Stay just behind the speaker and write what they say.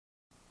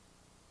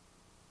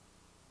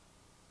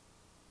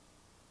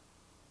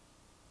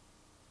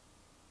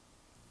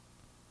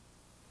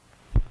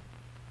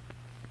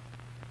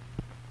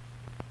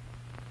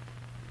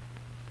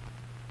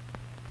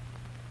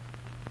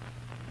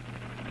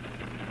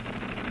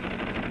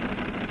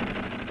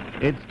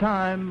It's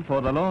time for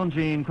the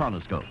Longines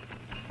Chronoscope,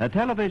 a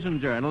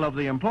television journal of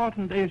the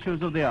important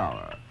issues of the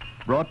hour,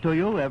 brought to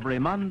you every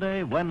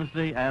Monday,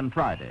 Wednesday, and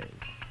Friday.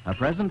 A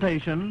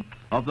presentation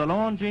of the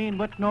Longines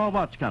Wittnauer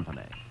Watch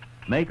Company,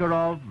 maker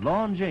of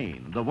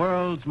Longines, the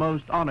world's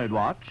most honored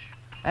watch,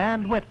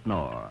 and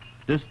Wittnauer,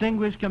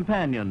 distinguished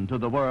companion to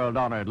the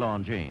world-honored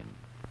Longines.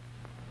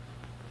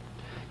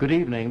 Good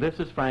evening,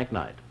 this is Frank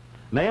Knight.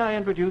 May I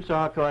introduce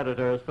our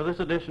co-editors for this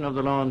edition of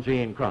the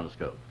Longines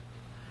Chronoscope?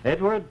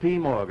 Edward P.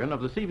 Morgan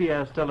of the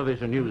CBS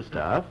television news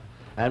staff,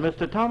 and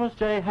Mr. Thomas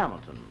J.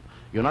 Hamilton,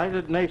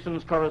 United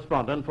Nations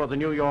correspondent for the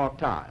New York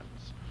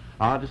Times.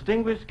 Our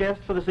distinguished guest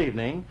for this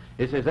evening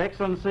is His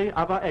Excellency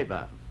Abba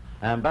Eban,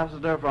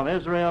 Ambassador from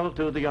Israel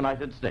to the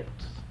United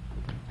States.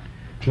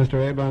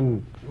 Mr.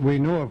 Eban, we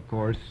know, of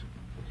course,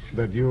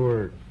 that you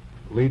were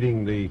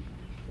leading the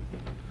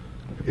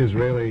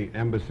Israeli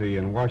embassy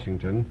in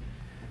Washington,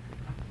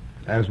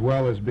 as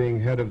well as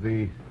being head of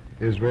the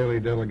Israeli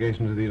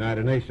delegation to the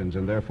United Nations,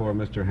 and therefore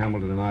Mr.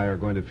 Hamilton and I are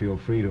going to feel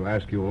free to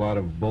ask you a lot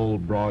of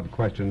bold, broad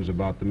questions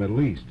about the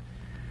Middle East.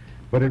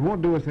 But it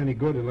won't do us any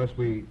good unless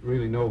we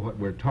really know what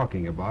we're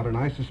talking about, and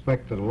I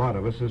suspect that a lot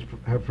of us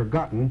have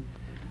forgotten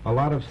a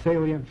lot of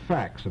salient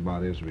facts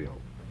about Israel.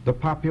 The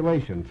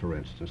population, for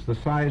instance, the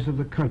size of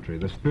the country,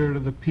 the spirit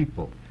of the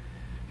people,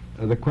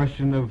 the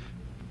question of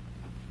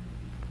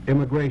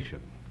immigration.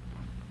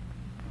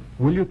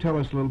 Will you tell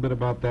us a little bit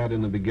about that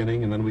in the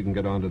beginning, and then we can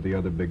get on to the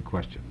other big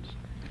questions?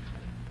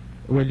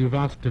 Well, you've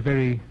asked a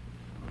very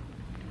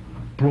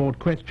broad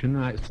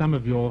question. Some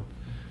of your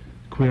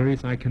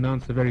queries I can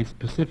answer very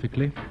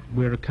specifically.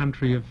 We're a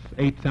country of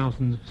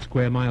 8,000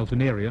 square miles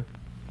in area.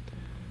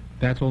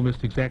 That's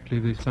almost exactly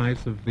the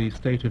size of the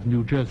state of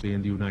New Jersey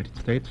in the United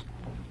States.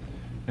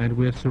 And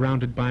we're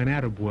surrounded by an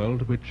Arab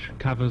world which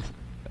covers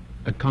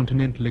a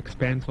continental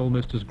expanse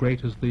almost as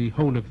great as the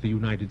whole of the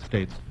United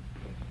States.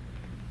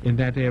 In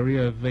that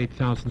area of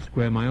 8,000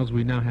 square miles,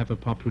 we now have a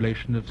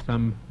population of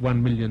some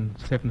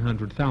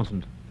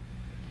 1,700,000.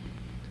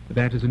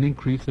 That is an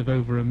increase of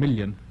over 1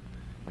 million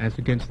as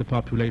against the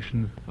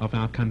population of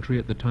our country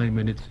at the time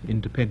when its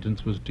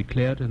independence was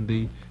declared, and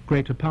the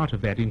greater part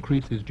of that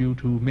increase is due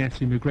to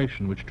mass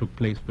immigration which took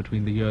place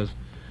between the years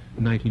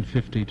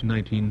 1950 to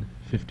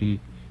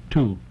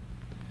 1952.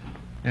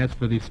 As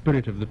for the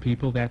spirit of the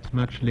people, that's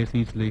much less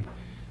easily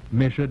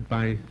measured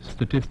by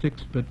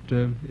statistics, but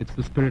it's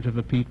the spirit of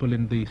a people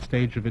in the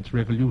stage of its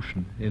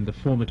revolution, in the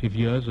formative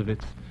years of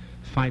its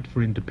fight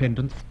for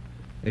independence,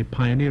 a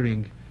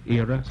pioneering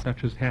era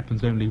such as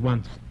happens only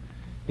once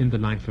in the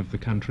life of the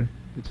country.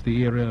 It's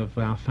the era of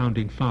our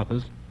founding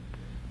fathers,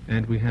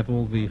 and we have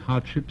all the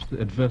hardships, the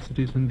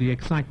adversities, and the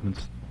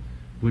excitements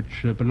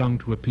which belong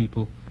to a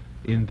people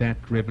in that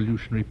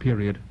revolutionary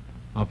period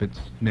of its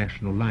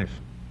national life.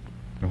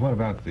 Now, what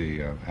about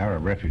the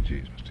Arab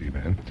refugees, Mr.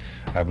 Eban?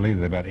 I believe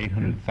there are about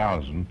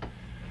 800,000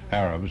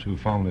 Arabs who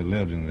formerly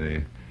lived in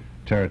the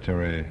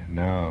territory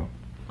now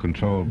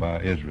controlled by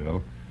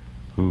Israel,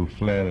 who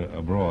fled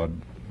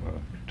abroad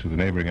to the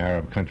neighboring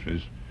Arab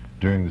countries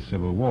during the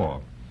Civil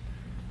War.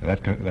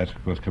 That's,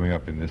 of course, coming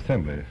up in the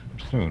Assembly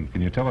soon.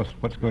 Can you tell us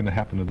what's going to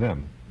happen to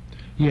them?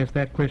 Yes,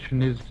 that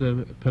question is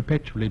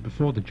perpetually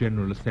before the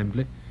General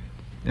Assembly,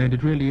 and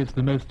it really is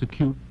the most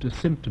acute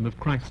symptom of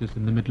crisis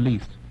in the Middle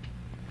East.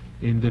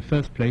 In the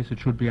first place, it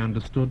should be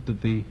understood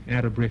that the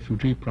Arab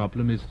refugee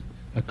problem is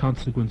a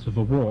consequence of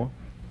a war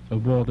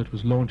that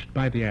was launched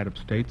by the Arab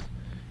states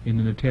in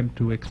an attempt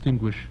to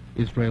extinguish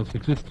Israel's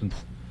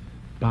existence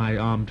by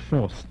armed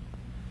force.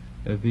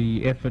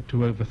 The effort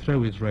to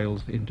overthrow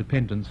Israel's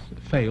independence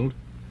failed,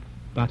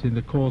 but in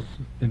the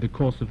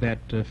course of that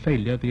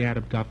failure, the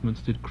Arab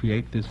governments did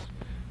create this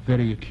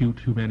very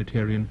acute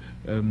humanitarian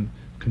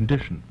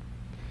condition.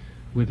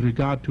 With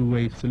regard to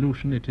a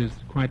solution, it is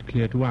quite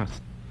clear to us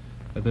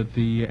that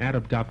the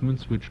Arab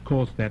governments which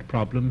caused that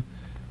problem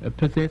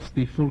possess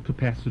the full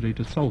capacity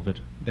to solve it.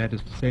 That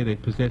is to say, they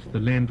possess the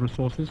land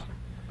resources,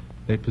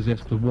 they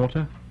possess the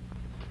water,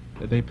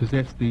 they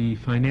possess the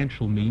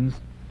financial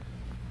means,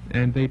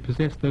 and they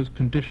possess those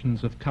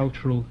conditions of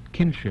cultural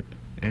kinship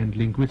and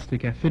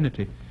linguistic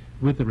affinity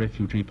with the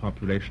refugee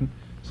population,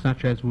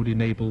 such as would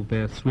enable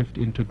their swift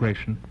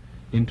integration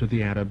into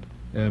the Arab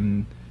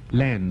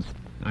lands.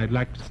 I'd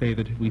like to say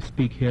that we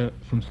speak here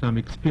from some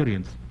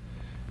experience.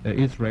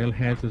 Israel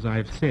has, as I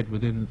have said,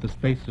 within the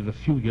space of a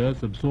few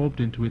years absorbed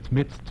into its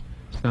midst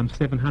some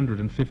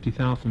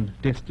 750,000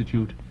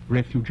 destitute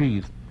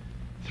refugees,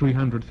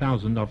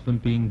 300,000 of them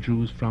being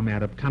Jews from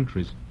Arab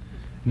countries.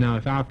 Now,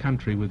 if our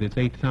country, with its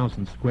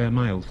 8,000 square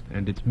miles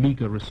and its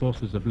meager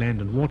resources of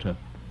land and water,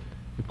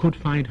 could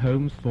find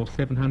homes for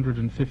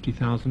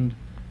 750,000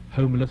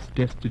 homeless,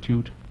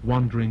 destitute,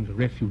 wandering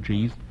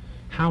refugees,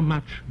 how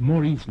much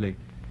more easily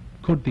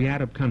could the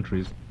Arab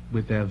countries,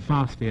 with their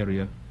vast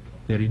area,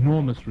 their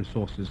enormous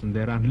resources and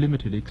their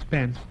unlimited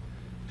expanse,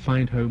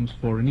 find homes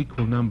for an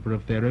equal number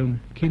of their own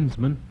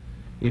kinsmen,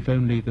 if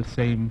only the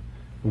same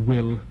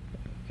will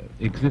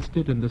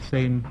existed and the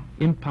same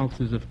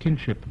impulses of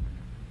kinship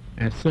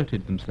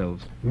asserted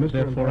themselves. Mr.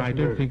 Therefore, I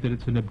Ambassador, don't think that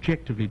it's an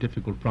objectively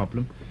difficult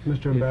problem.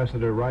 Mr.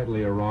 Ambassador,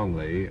 rightly or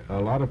wrongly, a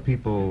lot of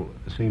people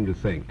seem to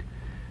think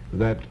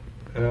that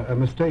a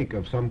mistake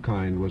of some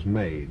kind was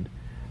made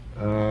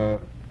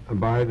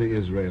by the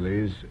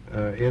Israelis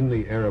in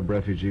the Arab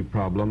refugee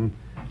problem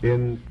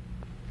in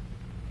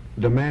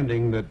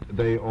demanding that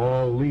they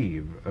all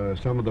leave.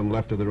 Some of them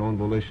left of their own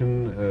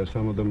volition,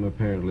 some of them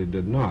apparently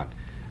did not.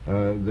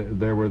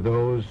 There were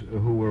those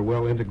who were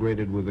well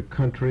integrated with the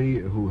country,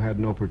 who had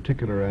no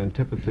particular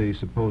antipathy,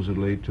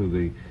 supposedly, to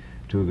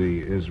the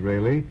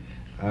Israeli,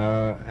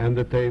 and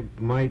that they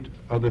might,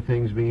 other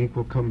things being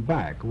equal, come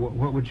back.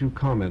 What would you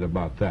comment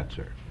about that,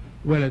 sir?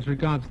 Well, as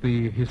regards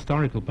the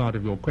historical part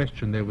of your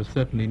question, there was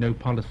certainly no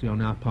policy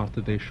on our part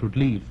that they should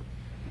leave.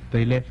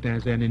 They left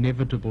as an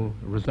inevitable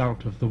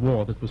result of the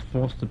war that was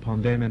forced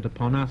upon them and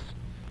upon us,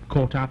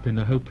 caught up in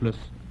a hopeless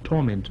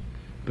torment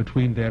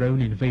between their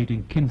own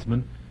invading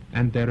kinsmen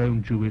and their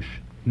own Jewish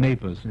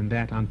neighbors. In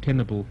that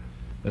untenable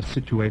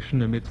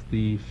situation, amidst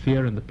the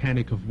fear and the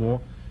panic of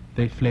war,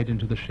 they fled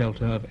into the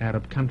shelter of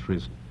Arab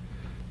countries.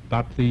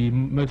 But the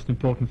most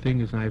important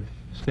thing, as I've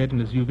said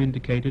and as you've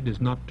indicated, is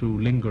not to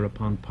linger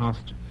upon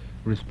past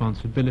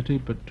responsibility,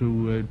 but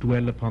to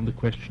dwell upon the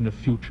question of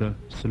future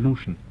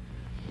solution.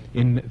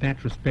 In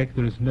that respect,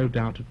 there is no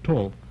doubt at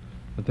all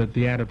that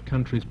the Arab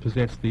countries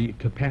possess the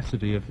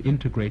capacity of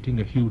integrating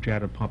a huge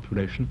Arab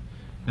population,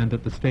 and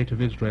that the State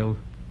of Israel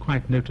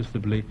quite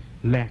noticeably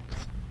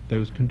lacks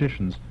those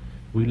conditions.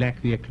 We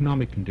lack the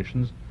economic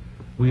conditions,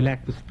 we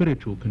lack the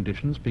spiritual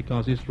conditions,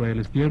 because Israel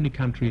is the only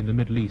country in the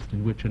Middle East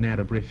in which an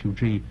Arab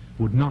refugee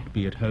would not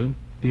be at home,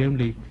 the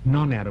only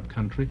non-Arab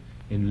country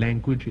in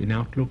language, in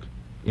outlook,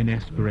 in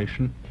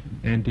aspiration,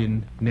 and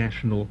in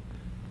national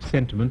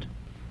sentiment.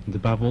 And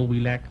above all, we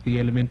lack the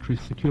elementary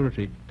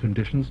security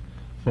conditions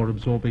for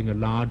absorbing a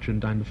large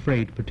and, I'm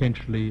afraid,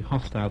 potentially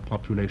hostile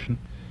population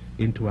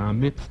into our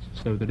midst,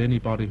 so that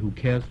anybody who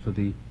cares for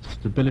the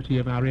stability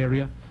of our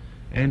area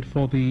and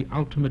for the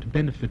ultimate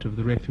benefit of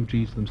the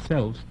refugees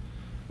themselves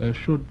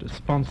should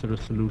sponsor a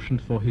solution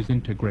for his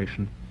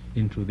integration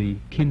into the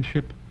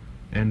kinship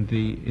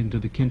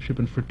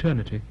and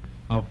fraternity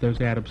of those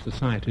Arab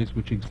societies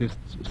which exist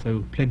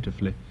so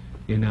plentifully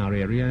in our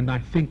area. And I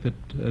think that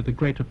the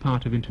greater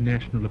part of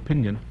international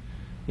opinion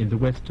in the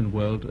Western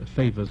world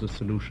favors a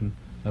solution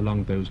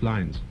along those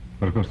lines.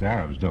 But of course the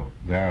Arabs don't.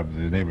 The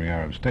neighboring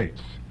Arab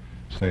states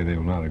say they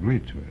will not agree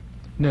to it.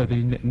 No,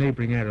 the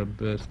neighboring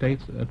Arab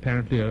states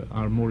apparently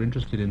are more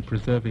interested in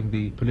preserving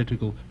the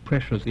political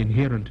pressures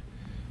inherent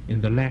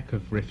in the lack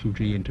of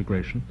refugee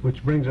integration.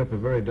 Which brings up a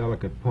very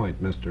delicate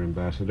point, Mr.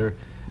 Ambassador.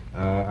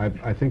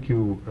 I think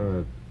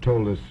you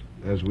told us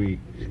as we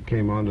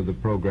came onto the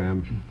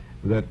program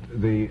that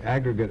the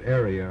aggregate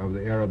area of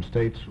the Arab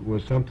states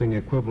was something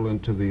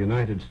equivalent to the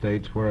United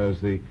States,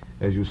 whereas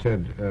as you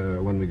said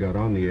when we got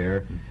on the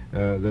air,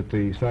 that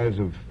the size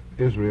of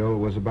Israel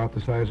was about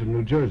the size of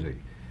New Jersey.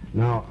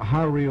 Now,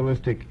 how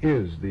realistic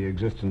is the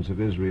existence of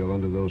Israel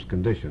under those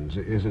conditions?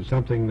 Is it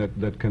something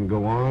that can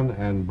go on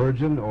and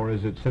burgeon, or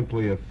is it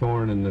simply a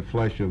thorn in the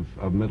flesh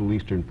of Middle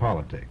Eastern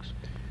politics?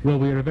 Well,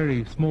 we are a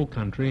very small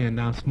country, and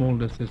our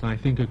smallness is, I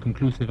think, a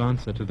conclusive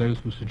answer to those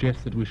who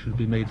suggest that we should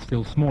be made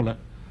still smaller,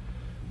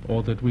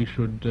 or that we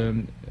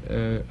should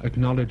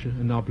acknowledge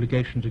an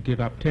obligation to give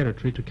up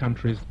territory to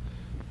countries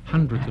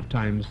hundreds of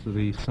times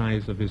the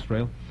size of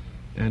Israel,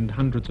 and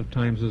hundreds of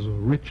times as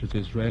rich as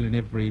Israel in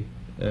every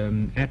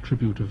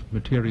attribute of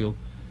material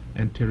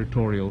and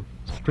territorial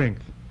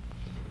strength.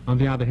 On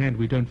the other hand,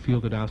 we don't feel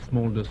that our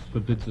smallness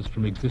forbids us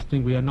from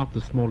existing. We are not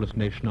the smallest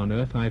nation on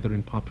earth, either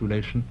in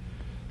population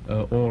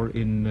or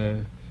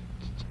in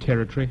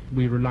territory.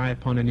 We rely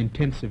upon an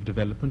intensive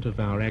development of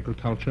our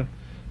agriculture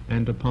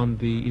and upon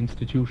the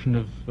institution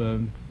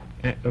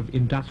of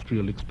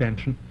industrial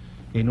expansion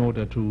in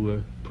order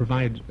to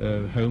provide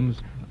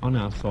homes on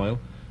our soil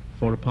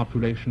for a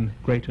population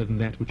greater than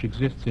that which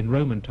exists. In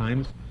Roman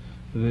times,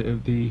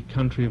 the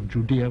country of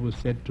Judea was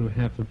said to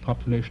have a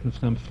population of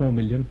some 4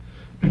 million.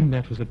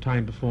 That was a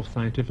time before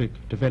scientific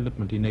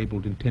development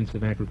enabled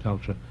intensive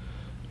agriculture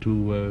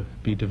to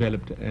be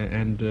developed,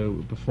 and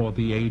before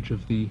the age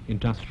of the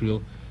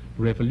Industrial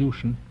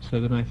Revolution, so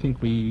that I think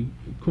we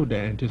could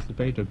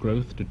anticipate a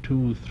growth to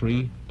 2,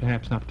 3,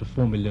 perhaps up to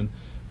 4 million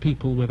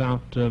people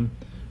without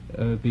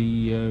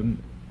the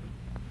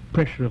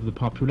pressure of the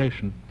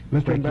population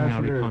breaking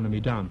our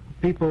economy down.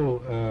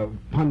 People,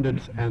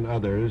 pundits and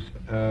others,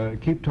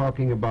 keep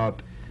talking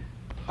about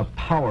a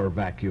power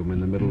vacuum in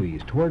the Middle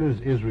East. Where does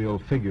Israel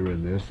figure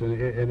in this,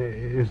 and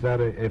is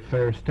that a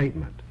fair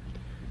statement?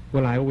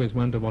 Well, I always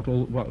wonder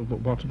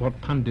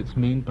what pundits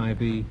mean by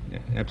the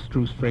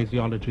abstruse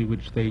phraseology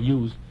which they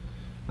use.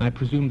 I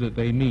presume that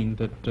they mean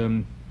that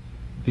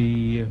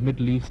the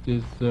Middle East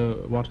is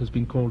what has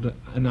been called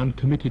an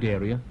uncommitted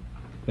area.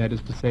 That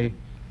is to say,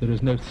 there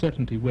is no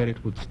certainty where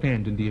it would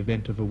stand in the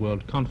event of a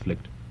world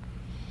conflict.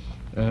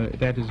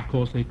 That is, of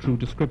course, a true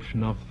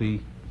description of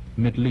the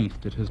Middle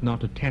East. It has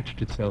not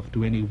attached itself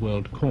to any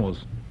world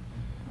cause.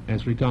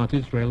 As regards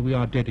Israel, we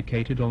are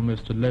dedicated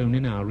almost alone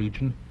in our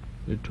region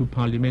to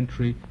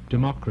parliamentary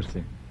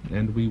democracy,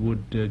 and we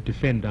would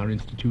defend our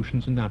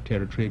institutions and our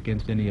territory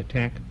against any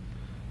attack.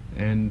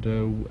 And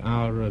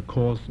our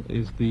cause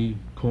is the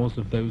cause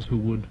of those who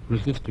would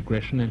resist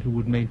aggression and who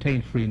would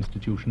maintain free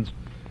institutions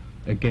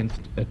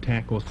against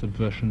attack or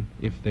subversion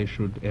if they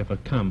should ever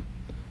come.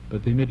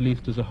 But the Middle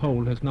East as a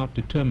whole has not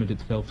determined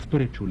itself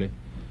spiritually,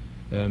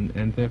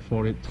 and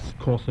therefore its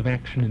course of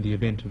action in the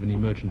event of an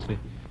emergency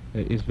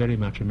is very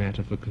much a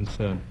matter for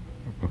concern.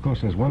 Of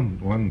course, there's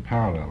one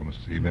parallel,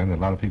 Mr. Eban, that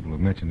a lot of people have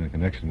mentioned in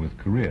connection with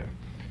Korea.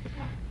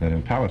 That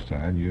in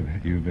Palestine,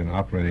 you've been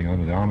operating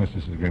under the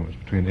armistice agreements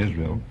between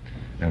Israel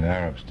and the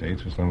Arab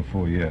states for some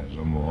 4 years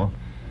or more,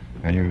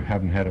 and you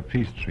haven't had a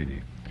peace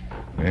treaty.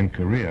 In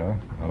Korea,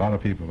 a lot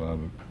of people are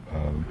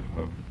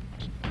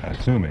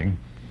assuming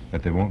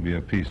that there won't be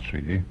a peace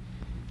treaty,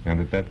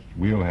 and that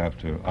we'll have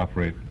to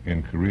operate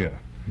in Korea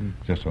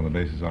just on the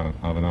basis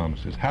of an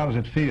armistice. How does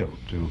it feel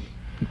to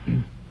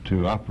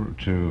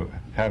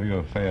have your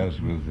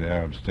affairs with the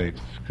Arab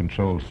states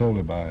controlled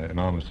solely by an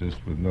armistice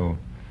with no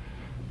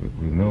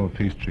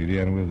peace treaty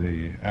and with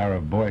the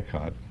Arab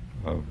boycott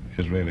of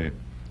Israeli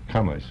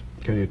commerce?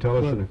 Can you tell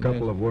us in a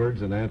couple of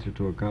words an answer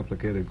to a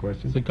complicated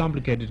question? It's a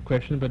complicated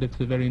question, but it's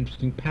a very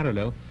interesting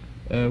parallel.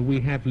 We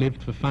have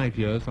lived for 5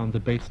 years on the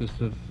basis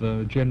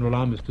of general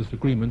armistice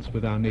agreements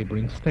with our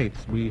neighboring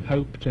states. We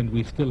hoped, and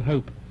we still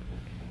hope,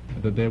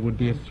 that there would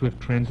be a swift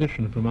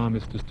transition from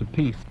armistice to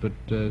peace, but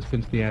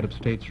since the Arab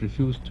states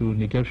refused to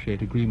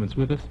negotiate agreements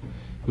with us,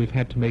 we've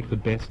had to make the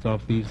best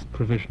of these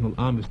provisional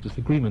armistice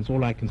agreements.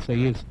 All I can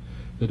say is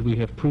that we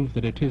have proved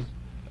that it is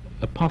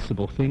a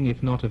possible thing,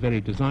 if not a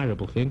very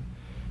desirable thing,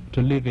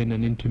 to live in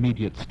an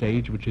intermediate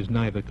stage which is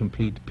neither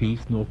complete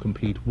peace nor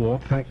complete war,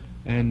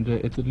 and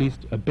it's at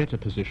least a better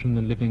position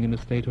than living in a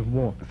state of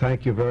war.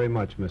 Thank you very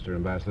much, Mr.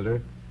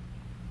 Ambassador.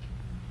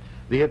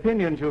 The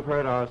opinions you've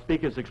heard our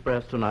speakers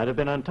express tonight have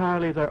been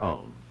entirely their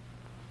own.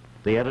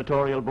 The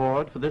editorial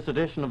board for this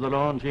edition of the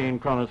Longines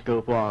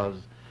Chronoscope was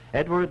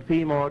Edward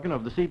P. Morgan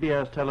of the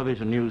CBS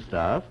television news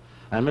staff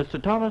and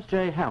Mr. Thomas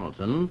J.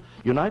 Hamilton,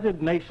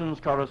 United Nations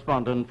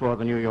correspondent for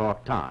the New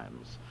York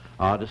Times.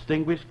 Our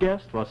distinguished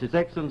guest was His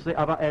Excellency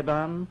Abba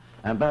Eban,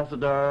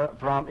 ambassador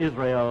from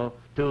Israel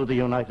to the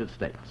United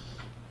States.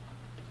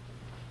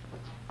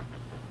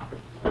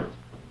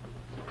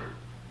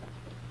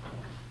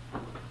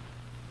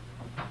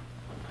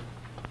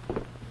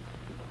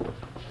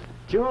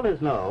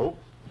 Jewelers know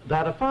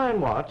that a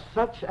fine watch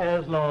such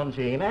as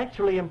Longines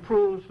actually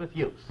improves with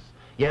use.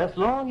 Yes,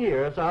 long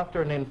years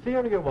after an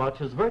inferior watch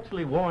has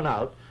virtually worn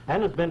out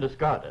and has been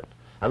discarded,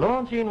 a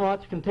Longines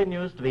watch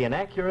continues to be an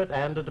accurate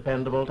and a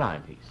dependable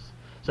timepiece.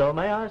 So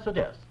may I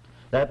suggest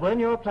that when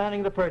you're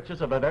planning the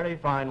purchase of a very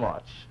fine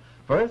watch,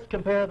 first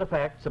compare the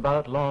facts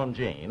about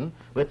Longines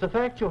with the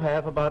facts you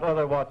have about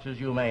other watches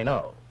you may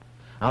know.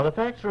 Now, the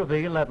facts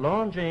reveal that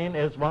Longines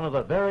is one of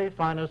the very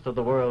finest of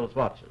the world's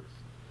watches.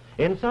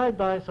 In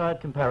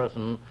side-by-side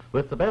comparison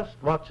with the best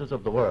watches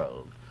of the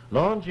world,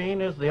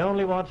 Longines is the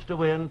only watch to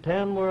win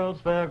 10 World's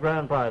Fair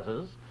grand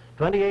prizes,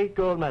 28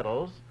 gold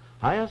medals,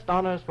 highest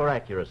honors for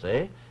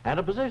accuracy, and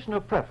a position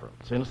of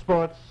preference in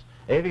sports,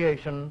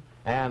 aviation,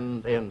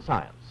 and in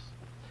science.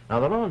 Now,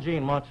 the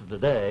Longines watch of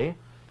today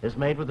is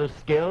made with the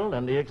skill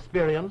and the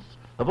experience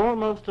of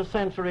almost a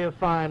century of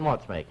fine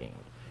watchmaking.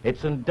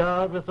 It's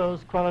endowed with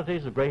those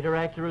qualities of greater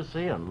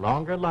accuracy and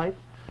longer life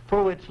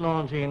for which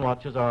Longines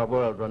watches are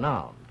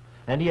world-renowned.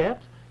 And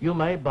yet, you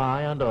may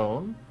buy and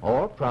own,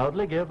 or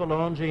proudly give a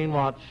Longines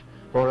watch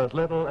for as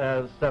little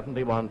as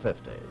 $71.50.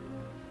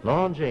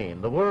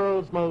 Longines, the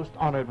world's most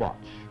honored watch,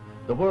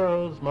 the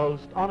world's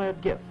most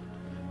honored gift,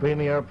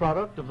 premier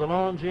product of the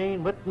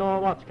Longines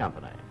Wittnauer Watch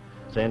Company.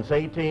 Since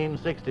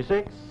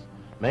 1866,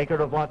 maker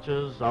of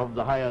watches of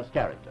the highest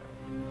character.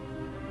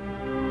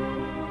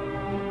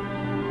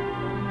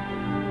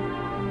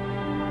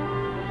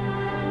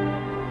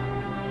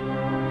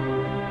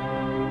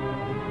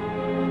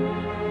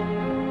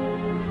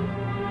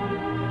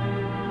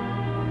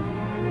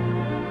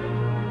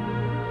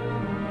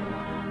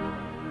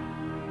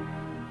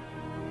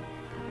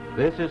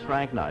 This is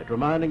Frank Knight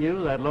reminding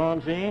you that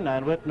Longines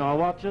and Wittnauer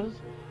watches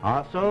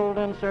are sold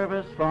and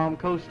serviced from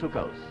coast to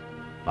coast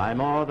by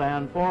more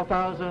than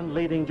 4,000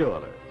 leading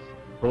jewelers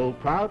who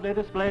proudly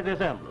display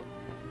this emblem,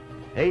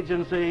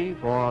 Agency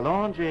for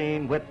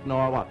Longines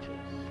Wittnauer Watches.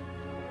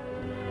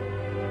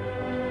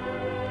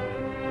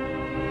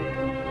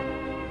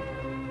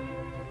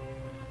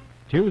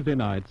 Tuesday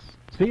nights,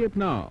 see it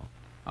now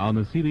on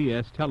the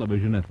CBS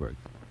television network.